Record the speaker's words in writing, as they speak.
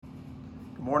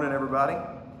Good morning, everybody.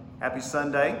 Happy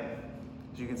Sunday.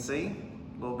 As you can see,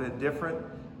 a little bit different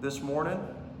this morning.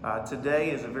 Today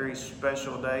is a very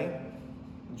special day.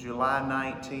 July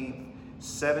 19th,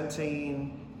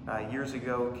 17 years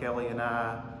ago, Kelly and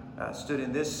I stood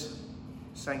in this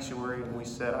sanctuary and we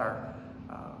said our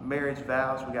marriage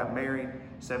vows. We got married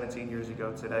 17 years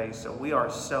ago today. So we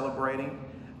are celebrating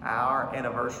our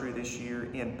anniversary this year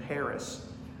in Paris,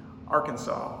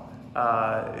 Arkansas.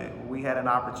 We had an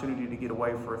opportunity to get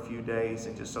away for a few days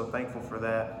and just so thankful for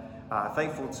that.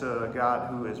 Thankful to God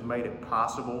who has made it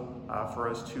possible for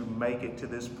us to make it to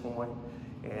this point.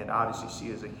 And obviously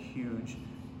she is a huge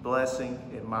blessing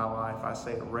in my life. I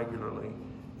say it regularly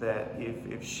that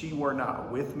if she were not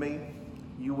with me,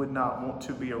 you would not want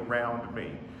to be around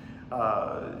me.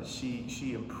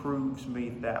 She improves me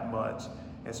that much.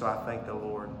 And so I thank the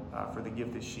Lord for the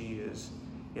gift that she is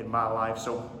in my life.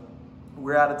 So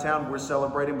we're out of town, we're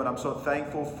celebrating, but I'm so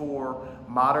thankful for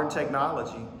modern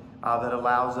technology that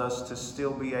allows us to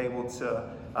still be able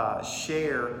to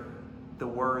share the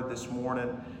word this morning.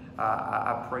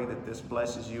 I pray that this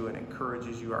blesses you and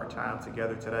encourages you our time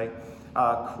together today.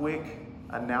 Quick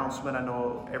announcement. I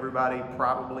know everybody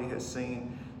probably has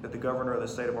seen that the governor of the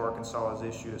state of Arkansas has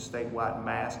issued a statewide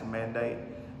mask mandate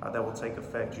that will take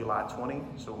effect July 20,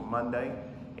 so Monday.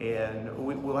 And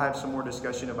we'll have some more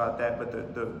discussion about that, but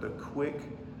the quick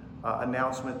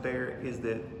announcement there is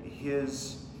that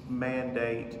his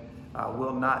mandate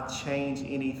will not change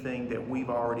anything that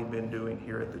we've already been doing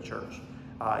here at the church.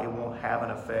 It won't have an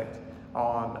effect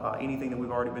on anything that we've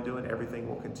already been doing. Everything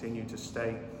will continue to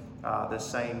stay the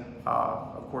same,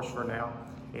 of course, for now,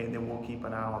 and then we'll keep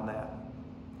an eye on that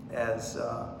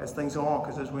as things go on,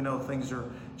 because as we know, things are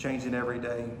changing every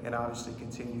day, and obviously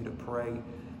continue to pray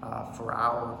for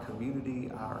our community,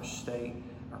 our state,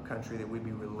 our country, that we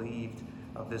be relieved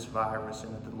of this virus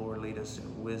and that the Lord lead us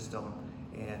in wisdom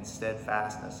and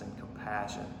steadfastness and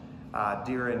compassion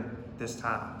during this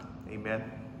time. Amen.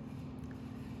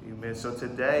 Amen. So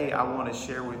today I want to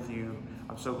share with you,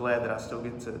 I'm so glad that I still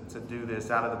get to do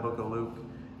this, out of the book of Luke,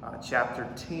 chapter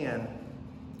 10,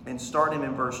 and starting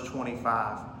in verse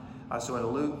 25. So in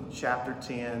Luke chapter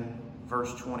 10,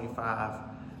 verse 25,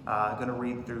 I'm going to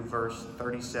read through verse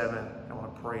 37. I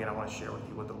want to pray and I want to share with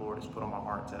you what the Lord has put on my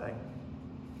heart today.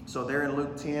 So there in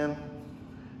Luke 10,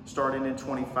 starting in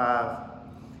 25,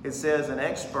 it says, an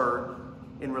expert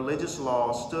in religious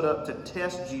law stood up to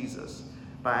test Jesus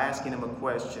by asking him a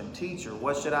question. Teacher,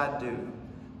 what should I do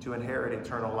to inherit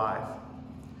eternal life?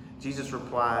 Jesus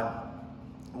replied,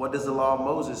 what does the law of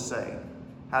Moses say?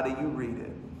 How do you read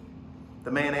it? The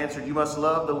man answered, you must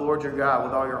love the Lord your God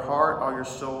with all your heart, all your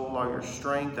soul, all your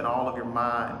strength, and all of your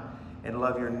mind, and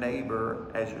love your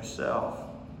neighbor as yourself.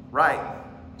 Right,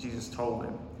 Jesus told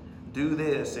him. Do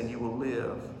this and you will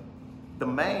live. The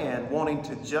man, wanting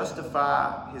to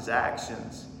justify his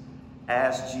actions,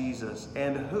 asked Jesus,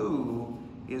 and who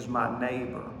is my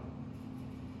neighbor?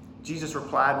 Jesus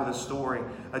replied with a story.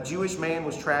 A Jewish man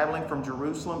was traveling from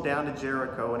Jerusalem down to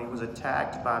Jericho, and he was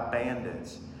attacked by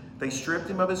bandits. They stripped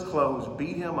him of his clothes,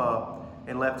 beat him up,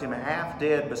 and left him half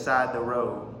dead beside the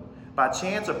road. By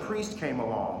chance, a priest came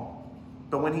along,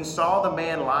 but when he saw the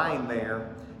man lying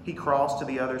there, he crossed to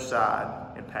the other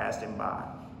side and passed him by.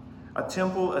 A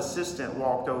temple assistant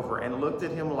walked over and looked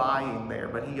at him lying there,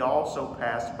 but he also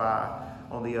passed by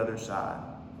on the other side.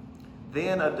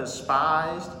 Then a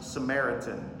despised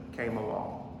Samaritan came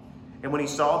along, and when he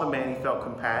saw the man, he felt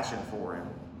compassion for him.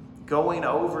 Going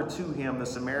over to him, the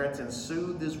Samaritan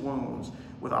soothed his wounds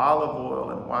with olive oil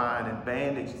and wine and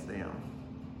bandaged them.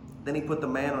 Then he put the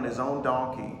man on his own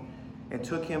donkey and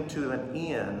took him to an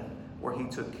inn where he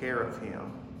took care of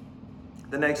him.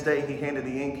 The next day he handed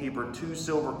the innkeeper 2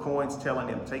 silver coins, telling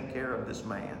him, take care of this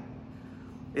man.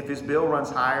 If his bill runs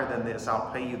higher than this,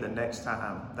 I'll pay you the next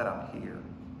time that I'm here.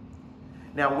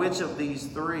 Now, which of these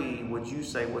 3 would you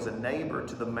say was a neighbor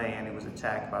to the man who was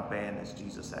attacked by bandits?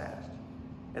 Jesus asked.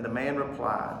 And the man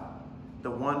replied, the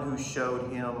one who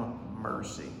showed him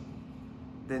mercy.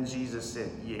 Then Jesus said,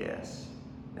 yes,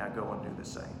 now go and do the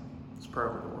same. Let's pray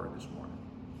over the word this morning.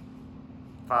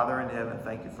 Father in heaven,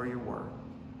 thank you for your word.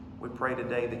 We pray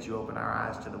today that you open our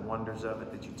eyes to the wonders of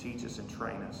it, that you teach us and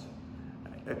train us.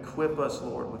 Equip us,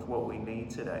 Lord, with what we need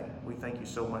today. We thank you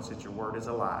so much that your word is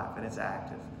alive and it's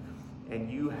active. And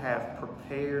you have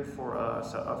prepared for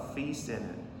us a feast in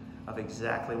it of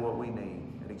exactly what we need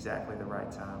at exactly the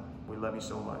right time. We love you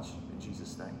so much. In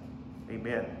Jesus' name,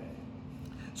 amen.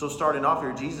 So starting off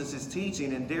here, Jesus is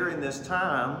teaching, and during this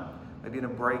time, maybe in a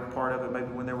break part of it,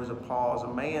 maybe when there was a pause,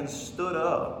 a man stood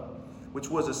up, which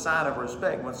was a sign of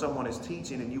respect. When someone is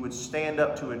teaching and you would stand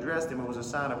up to address them, it was a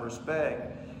sign of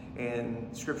respect.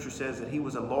 And Scripture says that he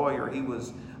was a lawyer. He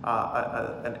was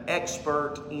an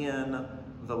expert in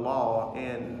the law.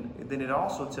 And then it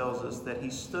also tells us that he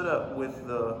stood up with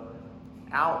the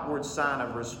outward sign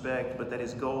of respect, but that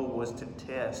his goal was to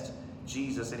test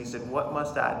Jesus. And he said, what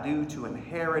must I do to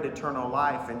inherit eternal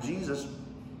life? And Jesus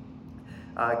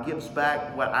gives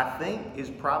back what I think is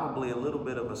probably a little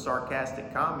bit of a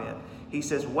sarcastic comment. He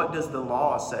says, what does the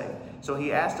law say? So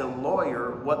he asked a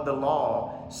lawyer what the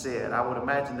law said. I would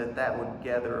imagine that would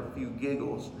gather a few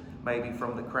giggles maybe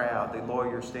from the crowd. The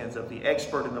lawyer stands up, the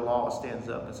expert in the law stands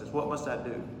up and says, what must I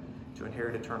do to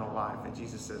inherit eternal life? And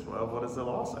Jesus says, well, what does the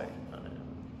law say?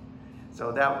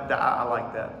 So I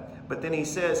like that. But then he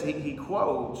says, he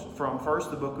quotes from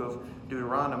first the book of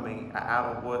Deuteronomy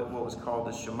out of what was called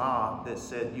the Shema, that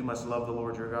said, you must love the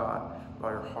Lord your God with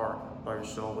all your heart, with all your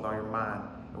soul, with all your mind,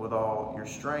 and with all your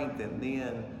strength. And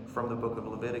then from the book of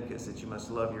Leviticus, that you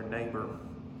must love your neighbor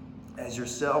as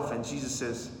yourself. And Jesus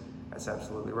says, that's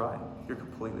absolutely right. You're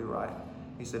completely right.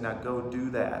 He said, now go do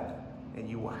that and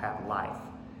you will have life.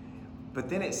 But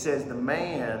then it says the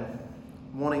man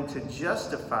wanting to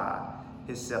justify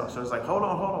himself. So it's like, hold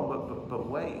on, but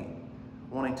wait.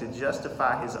 Wanting to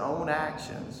justify his own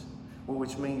actions,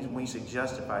 which means when you say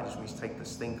justify, it just means take the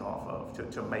stink off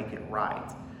of, to make it right,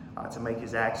 to make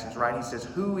his actions right. He says,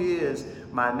 who is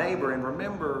my neighbor? And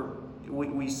remember,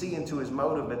 we see into his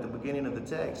motive at the beginning of the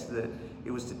text that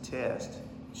it was to test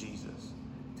Jesus.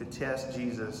 To test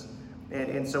Jesus.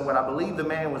 And so what I believe the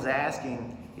man was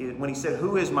asking is, when he said,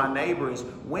 who is my neighbor, is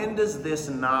when does this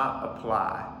not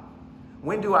apply?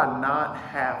 When do I not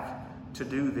have to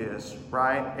do this,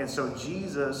 right? And so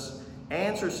Jesus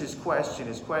answers his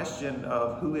question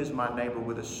of who is my neighbor,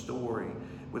 with a story,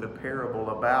 with a parable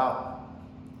about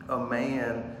a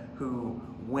man who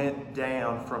went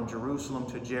down from Jerusalem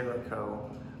to Jericho,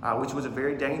 which was a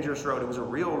very dangerous road. It was a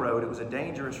real road. It was a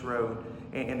dangerous road,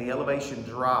 and the elevation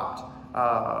dropped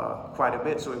quite a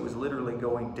bit, so it was literally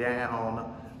going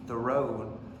down the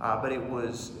road. But it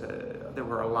was, there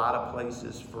were a lot of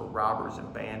places for robbers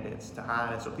and bandits to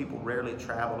hide, and so people rarely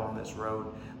traveled on this road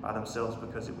by themselves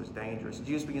because it was dangerous.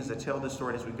 Jesus begins to tell this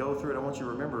story, and as we go through it, I want you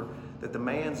to remember that the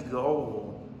man's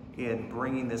goal in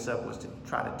bringing this up was to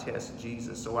try to test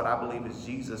Jesus. So what I believe is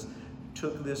Jesus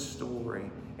took this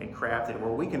story and crafted it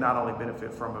where we can not only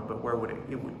benefit from it, but where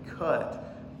it would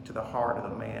cut to the heart of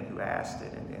the man who asked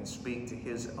it, and speak to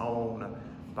his own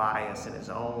bias and his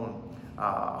own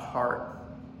heart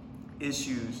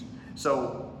issues.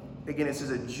 So again, it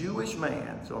says a Jewish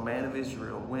man, so a man of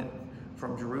Israel, went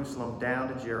from Jerusalem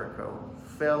down to Jericho,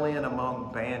 fell in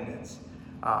among bandits.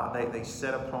 They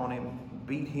set upon him,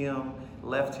 beat him,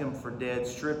 left him for dead,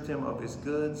 stripped him of his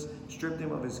goods, stripped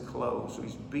him of his clothes. So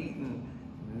he's beaten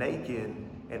naked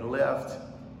and left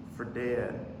for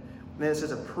dead. And then it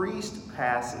says a priest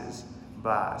passes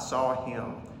by, saw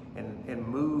him, and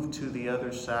moved to the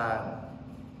other side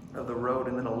of the road.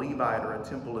 And then a Levite or a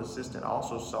temple assistant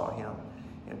also saw him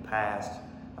and passed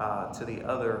to the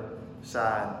other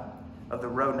side of the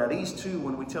road. Now these two,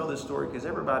 when we tell this story, because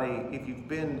everybody, if you've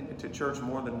been to church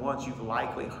more than once, you've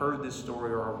likely heard this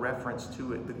story or a reference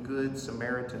to it, the Good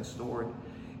Samaritan story.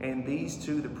 And these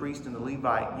two, the priest and the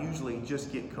Levite, usually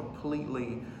just get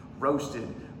completely roasted,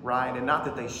 right? And not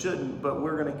that they shouldn't, but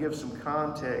we're going to give some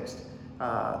context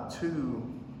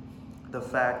to the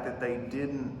fact that they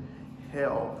didn't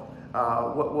help.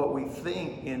 What we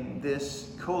think in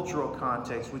this cultural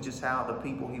context, which is how the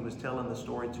people he was telling the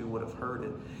story to would have heard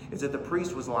it, is that the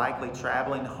priest was likely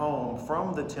traveling home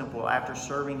from the temple after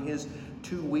serving his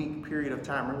 2-week period of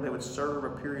time. Remember, they would serve a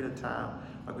period of time,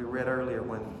 like we read earlier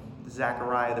when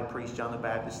Zechariah, the priest, John the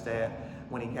Baptist had,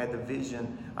 when he had the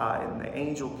vision, and the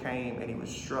angel came and he was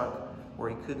struck where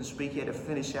he couldn't speak. He had to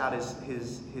finish out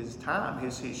his time,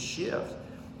 his shift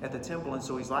at the temple. And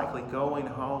so he's likely going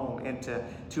home, and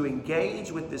to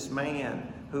engage with this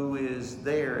man who is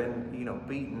there and,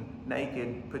 beaten,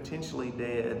 naked, potentially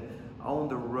dead on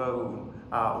the road,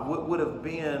 would have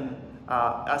been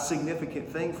a significant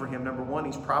thing for him. Number one,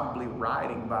 he's probably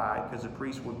riding by, because the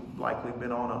priest would likely have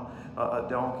been on a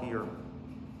donkey or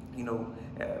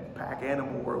pack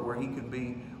animal where he could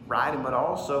be riding. But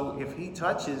also, if he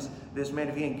touches this man,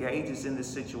 if he engages in this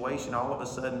situation, all of a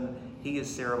sudden he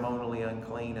is ceremonially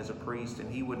unclean as a priest,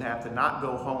 and he wouldn't have to not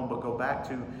go home but go back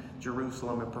to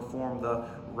Jerusalem and perform the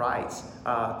rites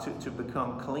to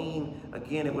become clean.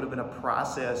 Again, it would have been a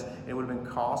process. It would have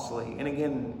been costly. And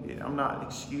again, I'm not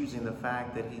excusing the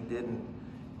fact that he didn't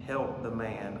help the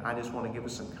man. I just want to give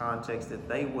us some context that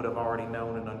they would have already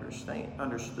known and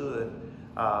understood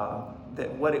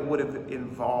that what it would have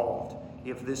involved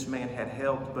if this man had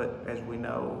helped, but as we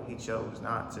know, he chose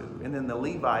not to. And then the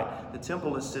Levite, the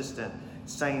temple assistant,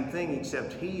 same thing,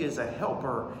 except he is a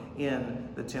helper in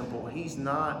the temple. He's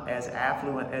not as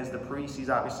affluent as the priest. He's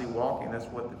obviously walking. That's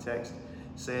what the text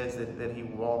says, that he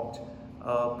walked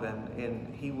up,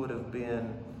 and he would have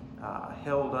been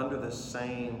held under the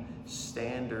same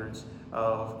standards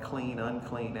of clean,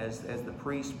 unclean as the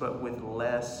priest, but with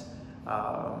less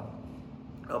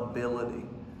ability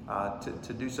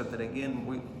to do something. Again,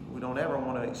 we don't ever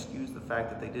want to excuse the fact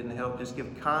that they didn't help. Just give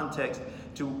context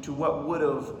to what would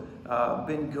have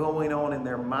been going on in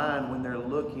their mind when they're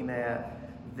looking at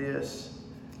this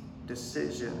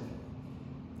decision.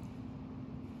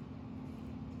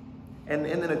 And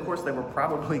then, of course, they were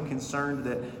probably concerned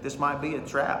that this might be a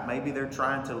trap. Maybe they're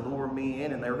trying to lure me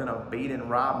in and they're going to beat and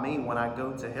rob me when I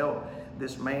go to help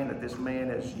this man, that this man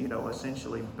is,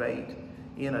 essentially bait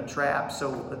in a trap.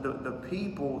 So the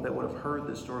people that would have heard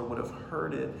this story would have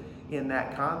heard it in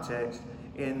that context.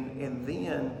 And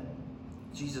then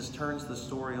Jesus turns the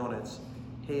story on its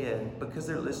head because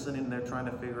they're listening and they're trying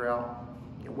to figure out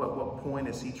what point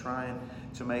is he trying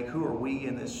to make? Who are we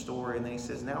in this story? And then he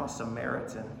says, now a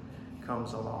Samaritan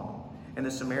comes along. And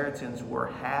the Samaritans were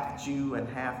half Jew and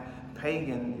half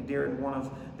pagan. During one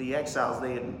of the exiles,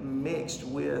 they had mixed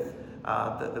with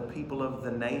the people of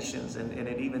the nations and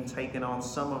had even taken on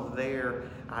some of their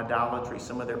idolatry,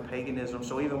 some of their paganism.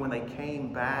 So even when they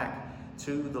came back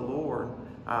to the Lord,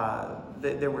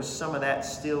 there was some of that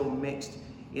still mixed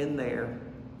in there.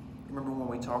 Remember when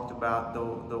we talked about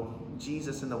the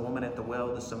Jesus and the woman at the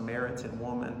well, the Samaritan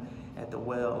woman at the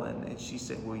well, and she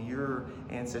said, well, your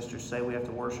ancestors say we have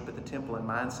to worship at the temple, and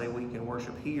mine say we can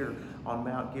worship here on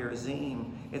Mount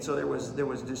Gerizim. And so there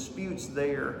was disputes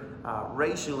there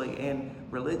racially and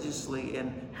religiously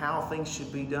and how things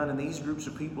should be done, and these groups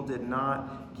of people did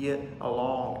not get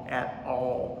along at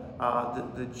all.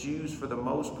 The Jews, for the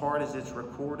most part, as it's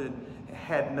recorded,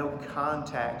 had no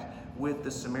contact with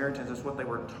the Samaritans. That's what they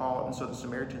were taught. And so the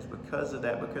Samaritans, because of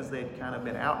that, because they had kind of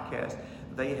been outcast,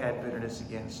 they had bitterness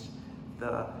against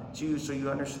the Jews. So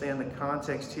you understand the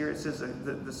context here. It says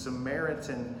the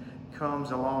Samaritan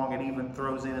comes along and even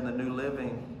throws in the New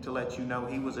Living to let you know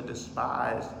he was a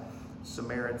despised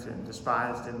Samaritan,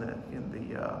 despised in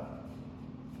the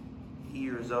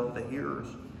ears of the hearers.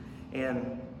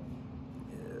 And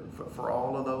for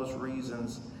all of those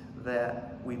reasons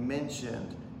that we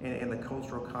mentioned, in the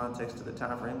cultural context of the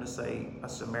time, for him to say a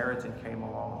Samaritan came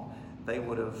along, they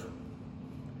would have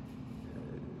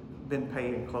been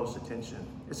paying close attention.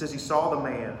 It says he saw the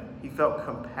man, he felt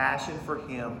compassion for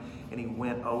him, and he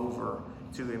went over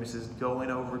to him. It says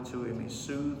going over to him, he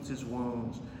soothed his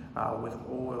wounds with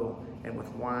oil and with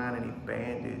wine, and he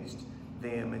bandaged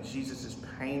them. And Jesus is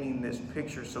painting this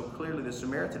picture so clearly. The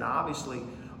Samaritan, obviously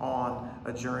on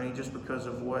a journey, just because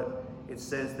of what it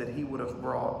says that he would have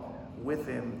brought with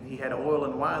him. He had oil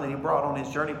and wine that he brought on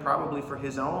his journey, probably for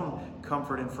his own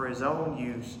comfort and for his own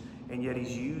use, and yet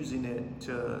he's using it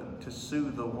to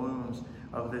soothe the wounds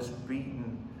of this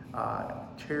beaten,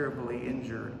 terribly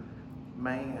injured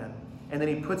man. And then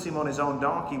he puts him on his own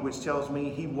donkey, which tells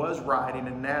me he was riding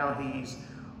and now he's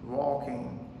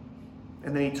walking.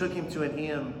 And then he took him to an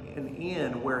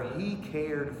inn where he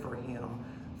cared for him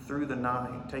through the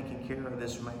night, taking care of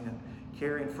this man,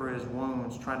 caring for his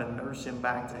wounds, trying to nurse him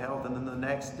back to health. And then the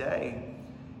next day,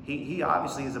 he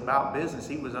obviously is about business.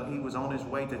 He was on his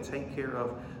way to take care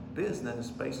of business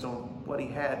based on what he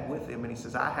had with him. And he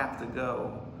says, I have to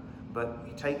go,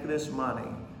 but take this money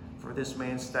for this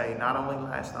man's stay, not only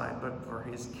last night, but for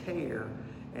his care.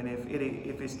 And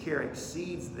if his care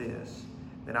exceeds this,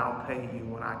 then I'll pay you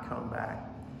when I come back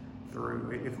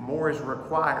through. If more is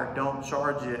required, don't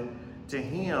charge it to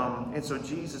him. And so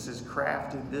Jesus has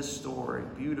crafted this story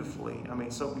beautifully. I mean,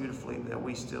 so beautifully that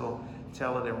we still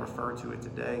tell it and refer to it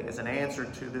today as an answer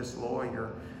to this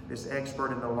lawyer, this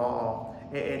expert in the law.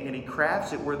 And he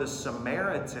crafts it where the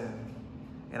Samaritan,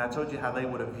 and I told you how they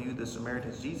would have viewed the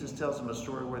Samaritans. Jesus tells them a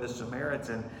story where the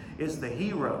Samaritan is the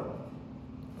hero.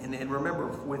 And remember,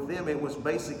 with them, it was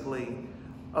basically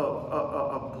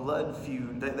a blood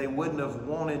feud. They wouldn't have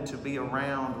wanted to be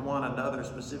around one another,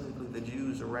 specifically the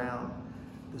Jews around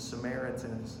the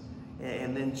Samaritans.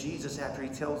 And then Jesus, after he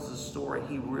tells the story,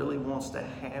 he really wants to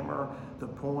hammer the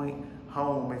point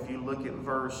home. If you look at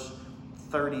verse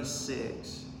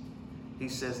 36, he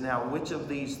says, now which of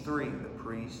these three, the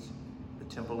priest, the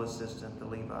temple assistant, the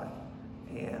Levite,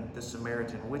 and the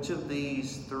Samaritan, which of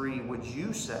these three would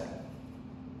you say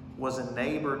was a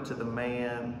neighbor to the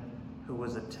man who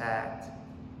was attacked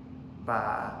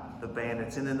by the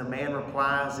bandits? And then the man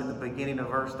replies in the beginning of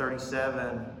verse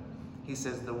 37, he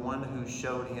says, the one who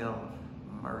showed him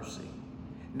mercy.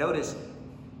 Notice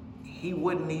he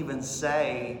wouldn't even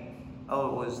say,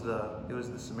 oh, it was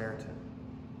the Samaritan.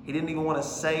 He didn't even want to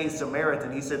say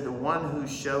Samaritan. He said the one who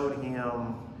showed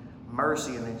him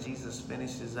mercy. And then Jesus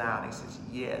finishes out. He says,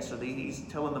 yes. So he's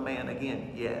telling the man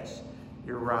again, yes,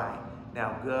 you're right.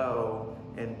 Now go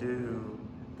and do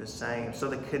the same. So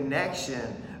the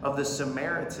connection of the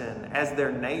Samaritan as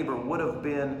their neighbor would have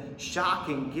been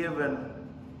shocking given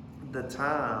the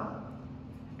time.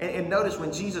 And notice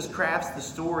when Jesus crafts the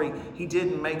story, he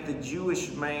didn't make the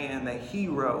Jewish man the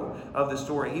hero of the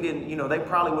story. He didn't, they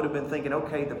probably would have been thinking,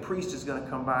 okay, the priest is going to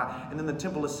come by, and then the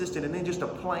temple assistant, and then just a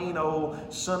plain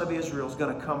old son of Israel is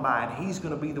going to come by, and he's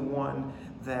going to be the one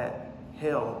that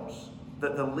helps.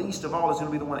 The least of all is going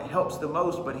to be the one that helps the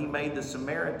most, but he made the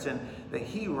Samaritan the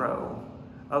hero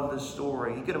of the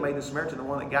story. He could have made the Samaritan the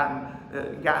one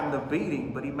that gotten the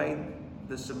beating, but he made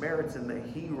the Samaritan the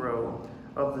hero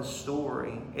of the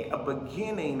story, a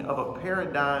beginning of a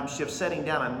paradigm shift, setting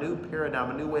down a new paradigm,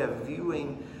 a new way of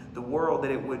viewing the world,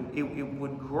 that it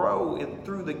would grow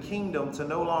through the kingdom to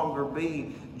no longer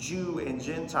be Jew and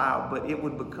Gentile, but it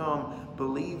would become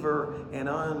believer and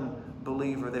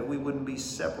unbeliever, that we wouldn't be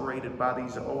separated by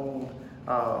these old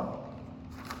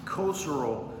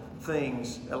cultural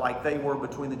things like they were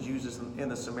between the Jews and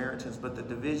the Samaritans, but the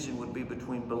division would be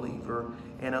between believer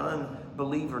and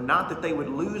unbeliever. Not that they would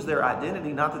lose their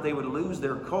identity, not that they would lose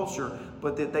their culture,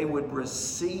 but that they would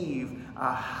receive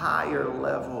a higher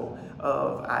level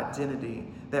of identity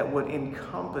that would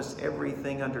encompass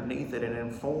everything underneath it and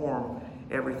inform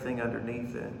everything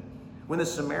underneath it. When the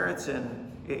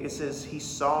Samaritan, it says he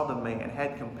saw the man,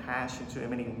 had compassion to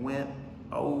him, and he went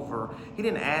over. He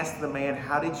didn't ask the man,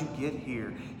 how did you get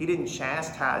here? He didn't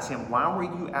chastise him. Why were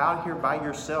you out here by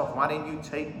yourself? Why didn't you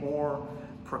take more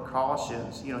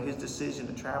precautions? His decision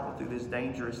to travel through this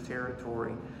dangerous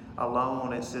territory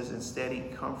alone. It says instead he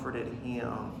comforted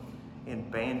him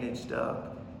and bandaged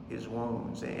up his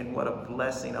wounds. And what a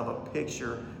blessing of a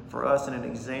picture for us and an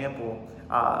example.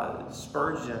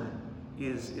 Spurgeon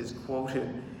is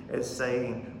quoted as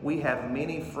saying, we have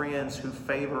many friends who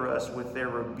favor us with their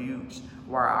rebukes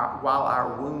while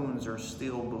our wounds are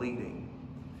still bleeding.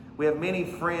 We have many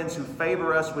friends who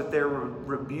favor us with their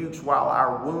rebukes while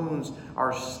our wounds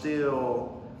are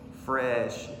still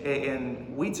fresh.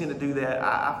 And we tend to do that.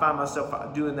 I find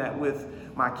myself doing that with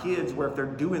my kids, where if they're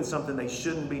doing something they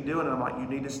shouldn't be doing, and I'm like, you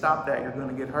need to stop that, you're going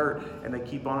to get hurt. And they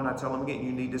keep on, and I tell them again,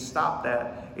 you need to stop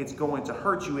that, it's going to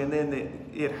hurt you. And then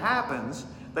it happens.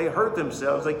 They hurt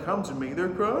themselves. They come to me. They're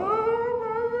crying.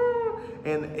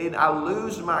 And I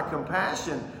lose my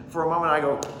compassion for a moment. I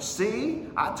go, see,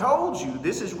 I told you.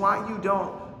 This is why you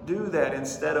don't do that.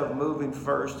 Instead of moving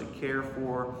first to care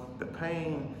for the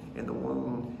pain and the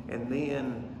wound, and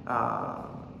then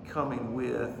coming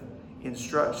with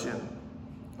instruction.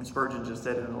 And Spurgeon just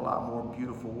said it in a lot more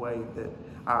beautiful way, that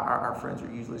our friends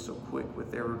are usually so quick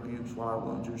with their rebukes while our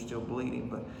wounds are still bleeding.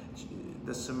 But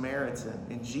the Samaritan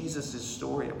in Jesus'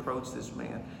 story approached this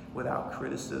man without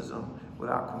criticism,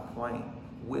 without complaint,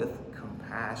 with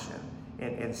compassion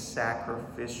and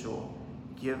sacrificial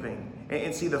giving.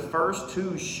 And see, the first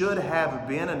two should have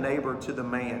been a neighbor to the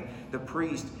man, the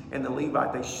priest and the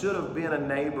Levite. They should have been a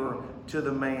neighbor to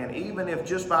the man, even if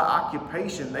just by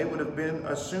occupation they would have been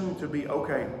assumed to be,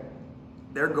 okay,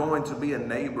 they're going to be a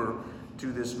neighbor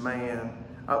to this man.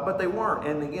 But they weren't.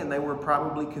 And again, they were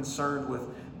probably concerned with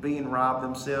being robbed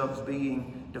themselves,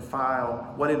 being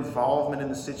defiled, what involvement in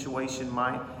the situation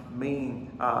might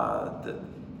mean. The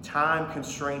time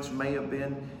constraints may have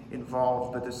been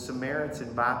involved, but the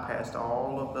Samaritan bypassed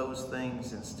all of those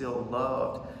things and still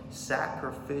loved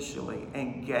sacrificially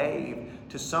and gave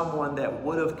to someone that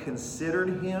would have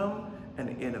considered him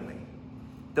an enemy.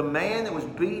 The man that was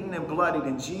beaten and bloodied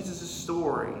in Jesus'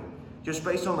 story, just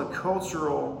based on the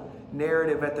cultural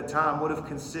narrative at the time, would have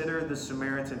considered the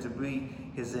Samaritan to be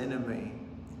his enemy.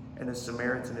 And the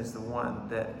Samaritan is the one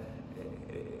that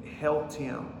helped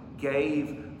him,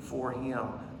 gave for him,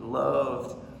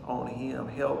 loved on him,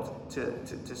 helped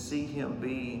to see him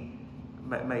be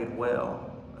made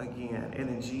well again. And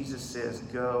then Jesus says,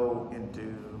 go and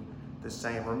do the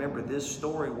same. Remember, this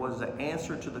story was the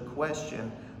answer to the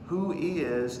question, who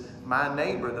is my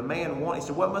neighbor? The man he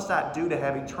said, what must I do to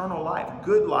have eternal life?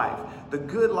 Good life. The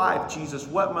good life, Jesus,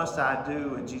 what must I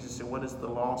do? And Jesus said, what does the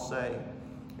law say?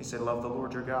 He said, love the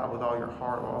Lord your God with all your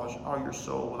heart, with all your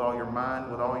soul, with all your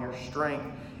mind, with all your strength,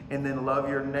 and then love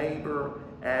your neighbor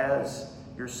as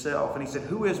yourself. And he said,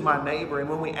 who is my neighbor? And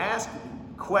when we ask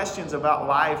questions about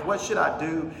life, what should I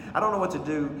do? I don't know what to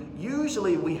do.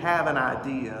 Usually we have an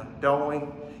idea, don't we?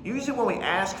 Usually when we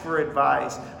ask for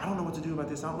advice, I don't know what to do about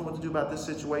this. I don't know what to do about this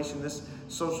situation, this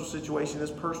social situation,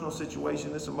 this personal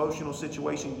situation, this emotional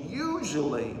situation.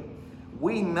 Usually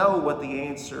we know what the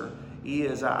answer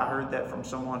is. I heard that from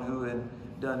someone who had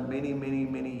done many, many,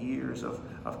 many years of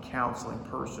counseling,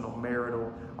 personal,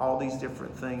 marital, all these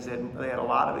different things. They had a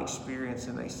lot of experience,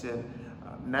 and they said,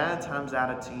 9 times out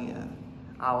of 10,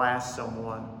 I'll ask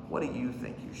someone, what do you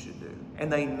think you should do?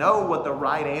 And they know what the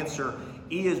right answer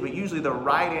is, but usually the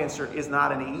right answer is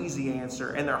not an easy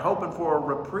answer, and they're hoping for a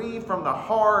reprieve from the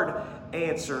hard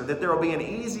answer, that there will be an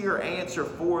easier answer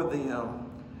for them.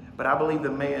 But I believe the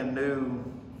man knew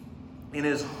in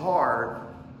his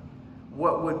heart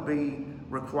what would be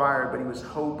required, but he was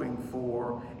hoping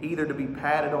for either to be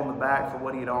patted on the back for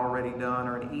what he had already done,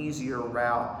 or an easier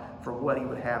route for what he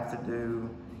would have to do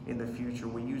in the future.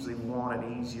 We usually want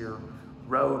an easier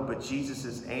road, but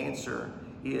Jesus' answer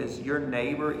is your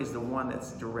neighbor is the one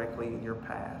that's directly in your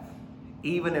path.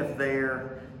 Even if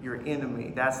they're your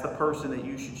enemy, that's the person that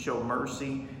you should show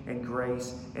mercy and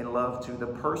grace and love to. The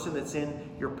person that's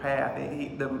in your path.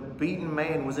 The beaten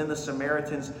man was in the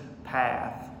Samaritan's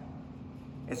path.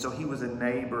 And so he was a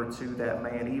neighbor to that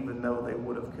man, even though they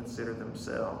would have considered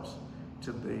themselves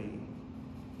to be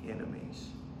enemies.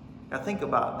 Now think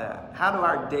about that. How do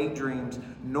our daydreams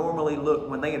normally look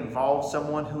when they involve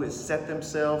someone who has set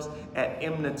themselves at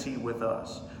enmity with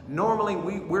us? Normally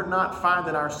we're not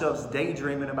finding ourselves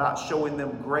daydreaming about showing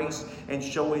them grace and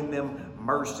showing them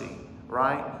mercy,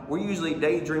 right? We're usually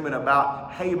daydreaming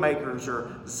about haymakers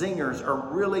or zingers, or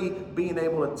really being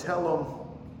able to tell them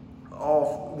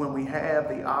off when we have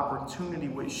the opportunity,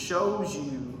 which shows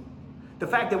you the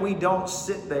fact that we don't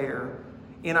sit there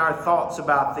in our thoughts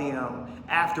about them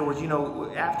afterwards. You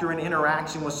know, after an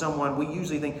interaction with someone, we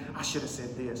usually think, I should have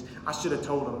said this, I should have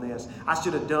told them this, I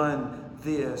should have done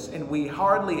this. And we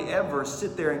hardly ever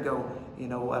sit there and go, you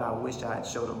know what, I wish I had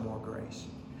showed them more grace.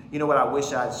 You know what, I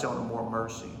wish I had shown them more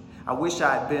mercy. I wish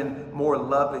I had been more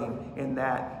loving in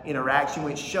that interaction,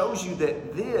 which shows you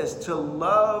that to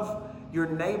love your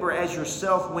neighbor as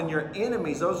yourself when your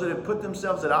enemies, those that have put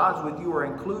themselves at odds with you, are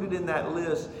included in that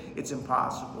list. It's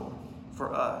impossible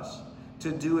for us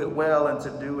to do it well and to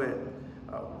do it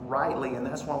rightly. And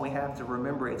that's why we have to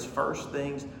remember it's first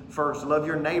things first. Love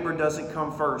your neighbor doesn't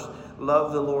come first.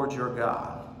 Love the Lord your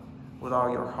God with all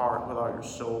your heart, with all your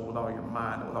soul, with all your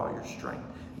mind, with all your strength.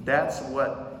 That's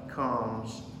what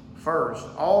comes first.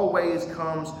 Always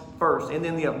comes first. And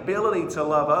then the ability to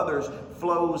love others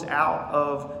flows out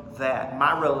of that.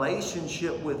 My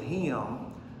relationship with Him,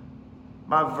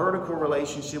 my vertical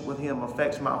relationship with Him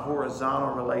affects my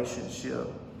horizontal relationship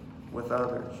with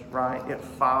others, right? It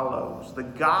follows. The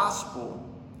gospel,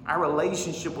 our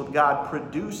relationship with God,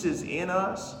 produces in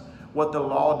us what the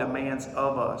law demands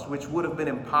of us, which would have been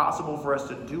impossible for us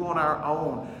to do on our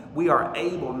own. We are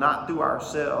able, not through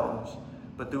ourselves,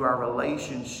 but through our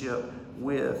relationship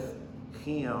with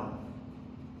Him.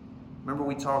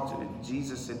 Remember,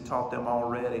 Jesus had taught them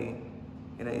already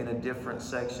in a different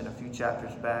section a few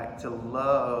chapters back to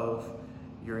love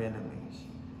your enemies.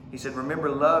 He said, remember,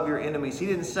 love your enemies. He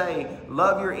didn't say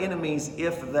love your enemies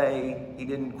if he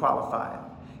didn't qualify it.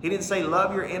 He didn't say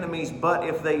love your enemies, but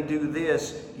if they do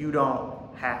this, you don't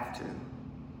have to.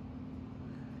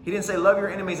 He didn't say love your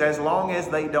enemies as long as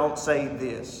they don't say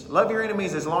this. Love your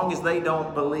enemies as long as they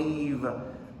don't believe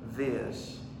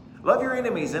this. Love your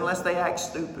enemies unless they act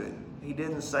stupid. He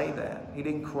didn't say that. He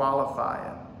didn't qualify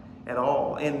it at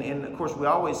all. And of course, we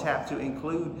always have to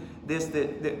include this,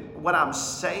 that what I'm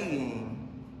saying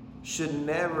should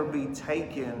never be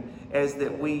taken as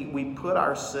that we put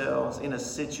ourselves in a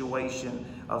situation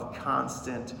of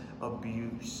constant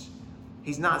abuse.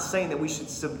 He's not saying that we should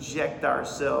subject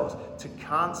ourselves to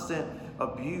constant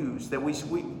abuse, that we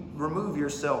remove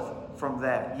yourself from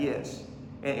that, yes,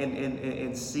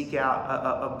 and seek out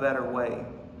a better way.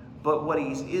 But what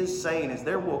he is saying is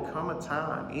there will come a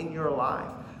time in your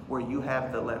life where you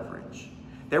have the leverage.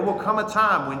 There will come a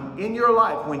time in your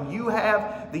life when you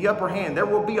have the upper hand. There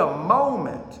will be a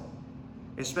moment,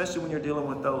 especially when you're dealing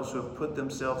with those who have put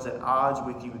themselves at odds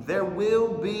with you. There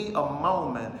will be a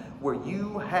moment where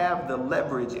you have the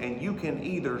leverage and you can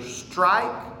either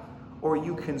strike or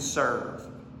you can serve.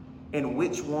 And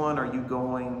which one are you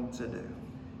going to do?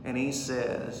 And he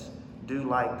says, do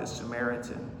like the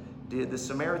Samaritan did. The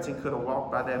Samaritan could have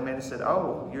walked by that man and said,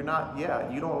 oh, you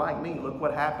don't like me. Look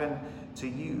what happened to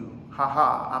you.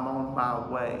 I'm on my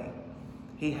way.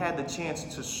 He had the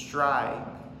chance to strike,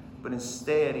 but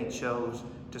instead he chose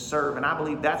to serve. And I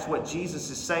believe that's what Jesus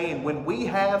is saying. When we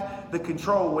have the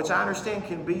control, which I understand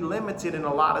can be limited in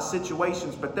a lot of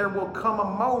situations, but there will come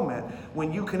a moment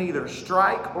when you can either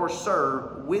strike or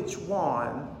serve. Which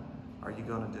one are you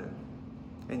going to do?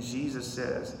 And Jesus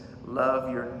says, love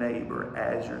your neighbor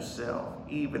as yourself,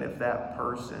 even if that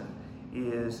person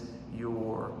is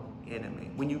your enemy.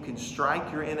 When you can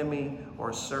strike your enemy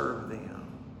or serve them,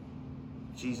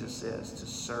 Jesus says to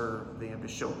serve them, to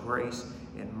show grace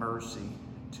and mercy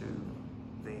to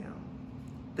them.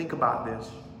 Think about this.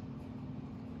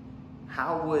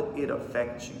 How would it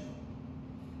affect you?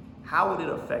 How would it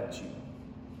affect you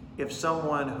if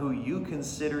someone who you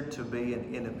considered to be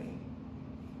an enemy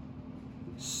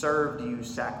served you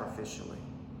sacrificially?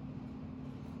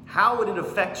 How would it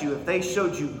affect you if they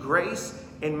showed you grace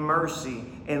and mercy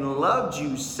and loved you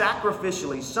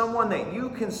sacrificially? Someone that you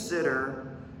consider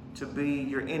to be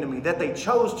your enemy, that they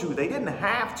chose to. They didn't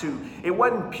have to. It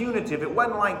wasn't punitive. It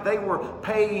wasn't like they were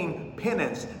paying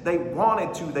penance. They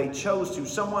wanted to. They chose to.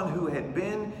 Someone who had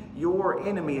been your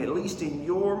enemy, at least in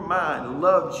your mind,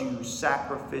 loved you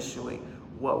sacrificially.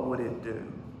 What would it do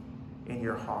in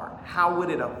your heart? How would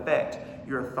it affect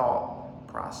your thought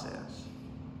process?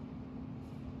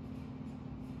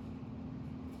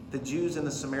 The Jews and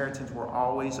the Samaritans were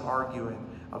always arguing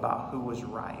about who was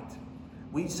right.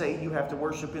 We say you have to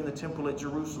worship in the temple at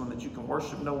Jerusalem, that you can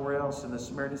worship nowhere else. And the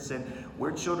Samaritans said,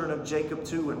 we're children of Jacob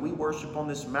too, and we worship on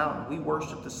this mountain. We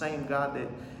worship the same God that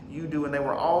you do. And they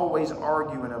were always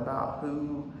arguing about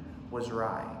who was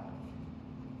right.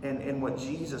 And what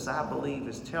Jesus, I believe,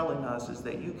 is telling us is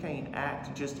that you can't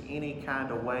act just any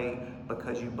kind of way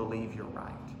because you believe you're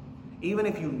right. Even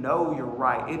if you know you're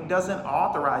right, it doesn't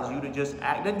authorize you to just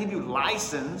act. It doesn't give you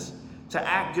license to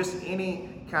act just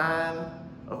any kind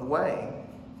of way.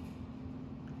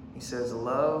 He says,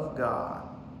 love God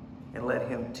and let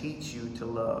him teach you to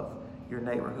love your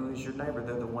neighbor. Who is your neighbor?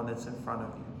 They're the one that's in front of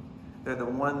you. They're the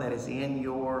one that is in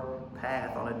your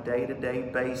path on a day-to-day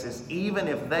basis, even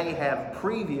if they have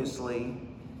previously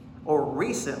or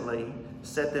recently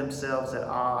set themselves at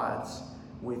odds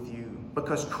with you.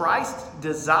 Because Christ's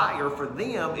desire for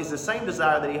them is the same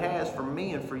desire that he has for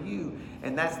me and for you,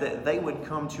 and that's that they would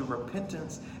come to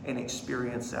repentance and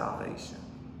experience salvation.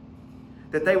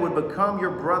 That they would become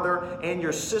your brother and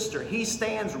your sister. He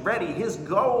stands ready. His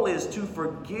goal is to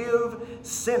forgive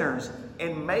sinners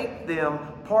and make them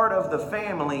part of the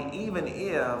family, even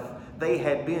if they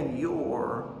had been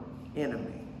your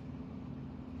enemy.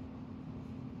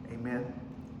 Amen.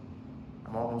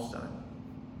 I'm almost done.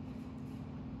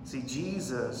 See,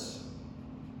 Jesus,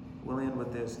 we'll end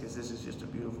with this because this is just a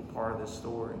beautiful part of this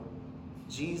story.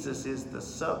 Jesus is the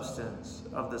substance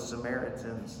of the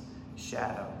Samaritan's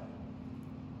shadow.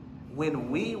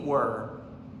 When we were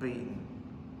beaten,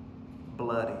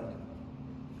 bloodied,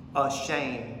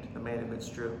 ashamed, the man had been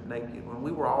stripped naked, when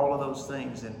we were all of those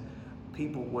things and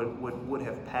people would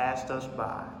have passed us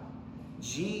by,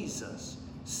 Jesus,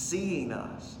 seeing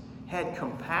us, had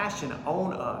compassion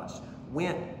on us,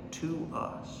 went to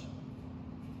us,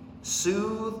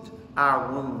 soothed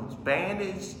our wounds,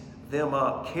 bandaged them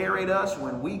up, carried us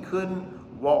when we couldn't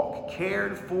walk,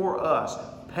 cared for us,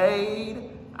 paid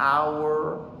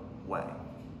our way.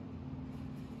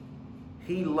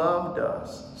 He loved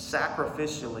us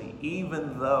sacrificially,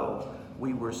 even though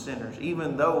we were sinners,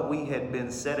 even though we had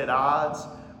been set at odds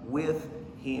with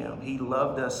him. He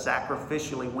loved us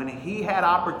sacrificially when he had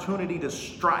opportunity to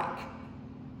strike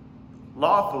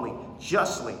lawfully,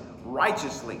 justly,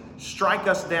 righteously, strike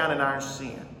us down in our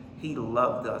sin. He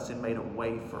loved us and made a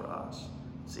way for us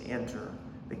to enter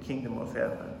the kingdom of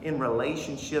heaven in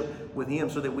relationship with him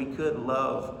so that we could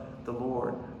love the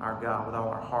Lord our God with all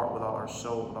our heart, with all our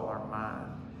soul, with all our mind,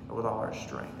 and with all our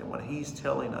strength. And what he's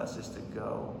telling us is to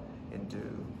go and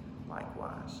do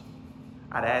likewise.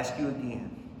 I'd ask you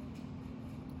again,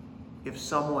 if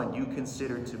someone you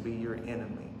considered to be your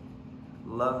enemy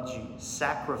loved you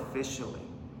sacrificially,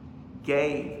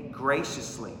 gave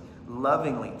graciously,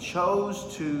 lovingly,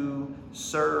 chose to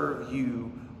serve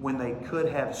you when they could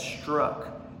have struck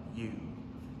you,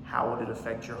 how would it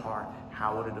affect your heart?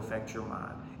 How would it affect your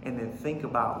mind? And then think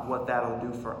about what that'll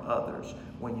do for others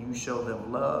when you show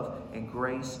them love and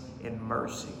grace and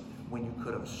mercy when you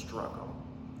could have struck them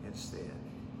instead.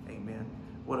 Amen.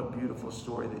 What a beautiful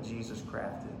story that Jesus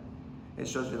crafted. It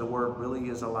shows you the word really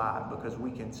is alive, because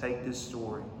we can take this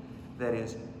story that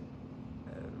is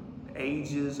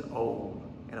ages old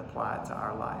and apply it to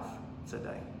our life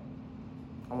today.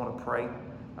 I want to pray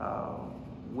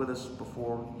with us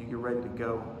before you get ready to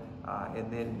go.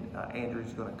 And then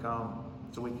Andrew's going to come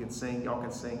so we can sing. Y'all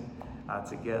can sing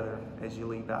together as you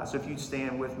leave out. So if you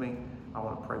stand with me, I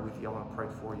want to pray with you. I want to pray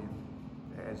for you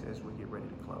as we get ready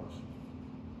to close.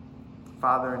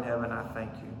 Father in heaven, I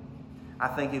thank you. I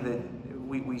thank you that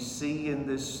we see in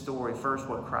this story first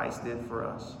what Christ did for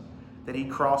us, that he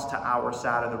crossed to our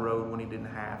side of the road when he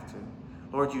didn't have to.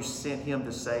 Lord, you sent him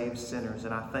to save sinners,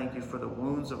 and I thank you for the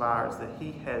wounds of ours that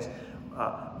he has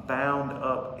bound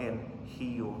up and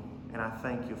healed. And I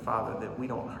thank you, Father, that we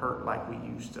don't hurt like we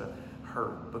used to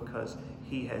hurt, because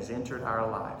he has entered our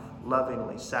life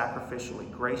lovingly, sacrificially,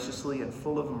 graciously, and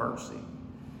full of mercy.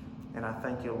 And I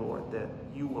thank you, Lord, that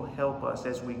you will help us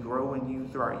as we grow in you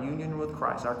through our union with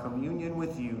Christ, our communion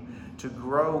with you, to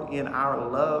grow in our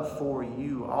love for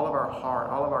you, all of our heart,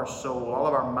 all of our soul, all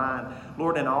of our mind,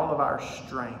 Lord, and all of our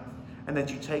strength. And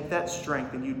that you take that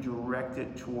strength and you direct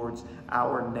it towards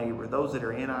our neighbor, those that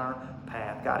are in our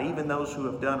path. God, even those who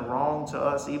have done wrong to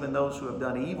us, even those who have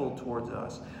done evil towards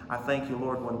us. I thank you,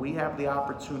 Lord, when we have the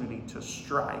opportunity to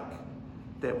strike,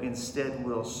 that instead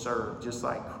we'll serve, just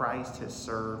like Christ has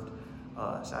served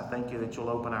us. I thank you that you'll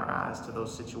open our eyes to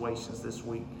those situations this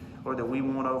week, Lord, that we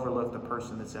won't overlook the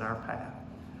person that's in our path.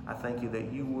 I thank you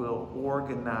that you will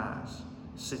organize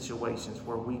situations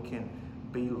where we can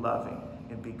be loving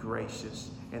and be gracious,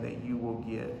 and that you will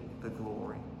get the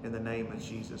glory. In the name of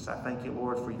Jesus, I thank you,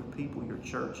 Lord, for your people, your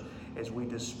church, as we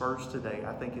disperse today.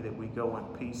 I thank you that we go in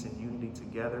peace and unity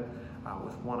together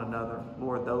with one another.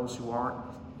 Lord, those who aren't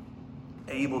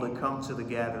able to come to the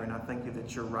gathering, I thank you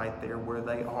that you're right there where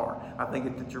they are. I thank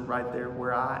you that you're right there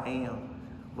where I am.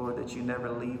 Lord, that you never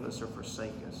leave us or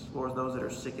forsake us. Lord, those that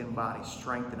are sick in body,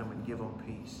 strengthen them and give them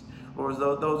peace. Lord,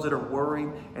 those that are worried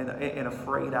and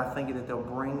afraid, I thank you that they'll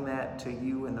bring that to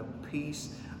you, and the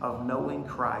peace of knowing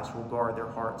Christ will guard their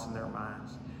hearts and their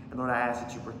minds. And Lord, I ask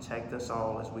that you protect us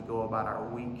all as we go about our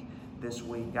week this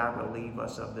week. God, relieve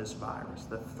us of this virus,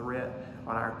 the threat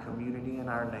on our community and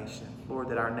our nation. Lord,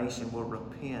 that our nation will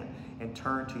repent and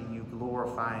turn to you,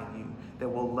 glorifying you, that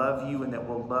will love you and that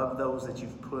will love those that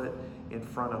you've put in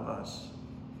front of us.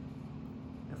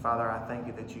 And Father, I thank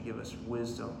you that you give us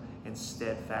wisdom and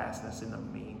steadfastness in the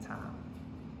meantime.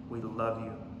 We love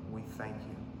you, we thank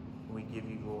you, and we give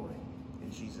you glory. In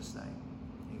Jesus' name,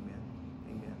 amen.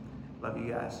 Amen. Love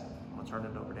you guys. I'm going to turn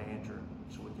it over to Andrew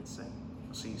so we can sing.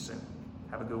 I'll see you soon.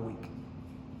 Have a good week.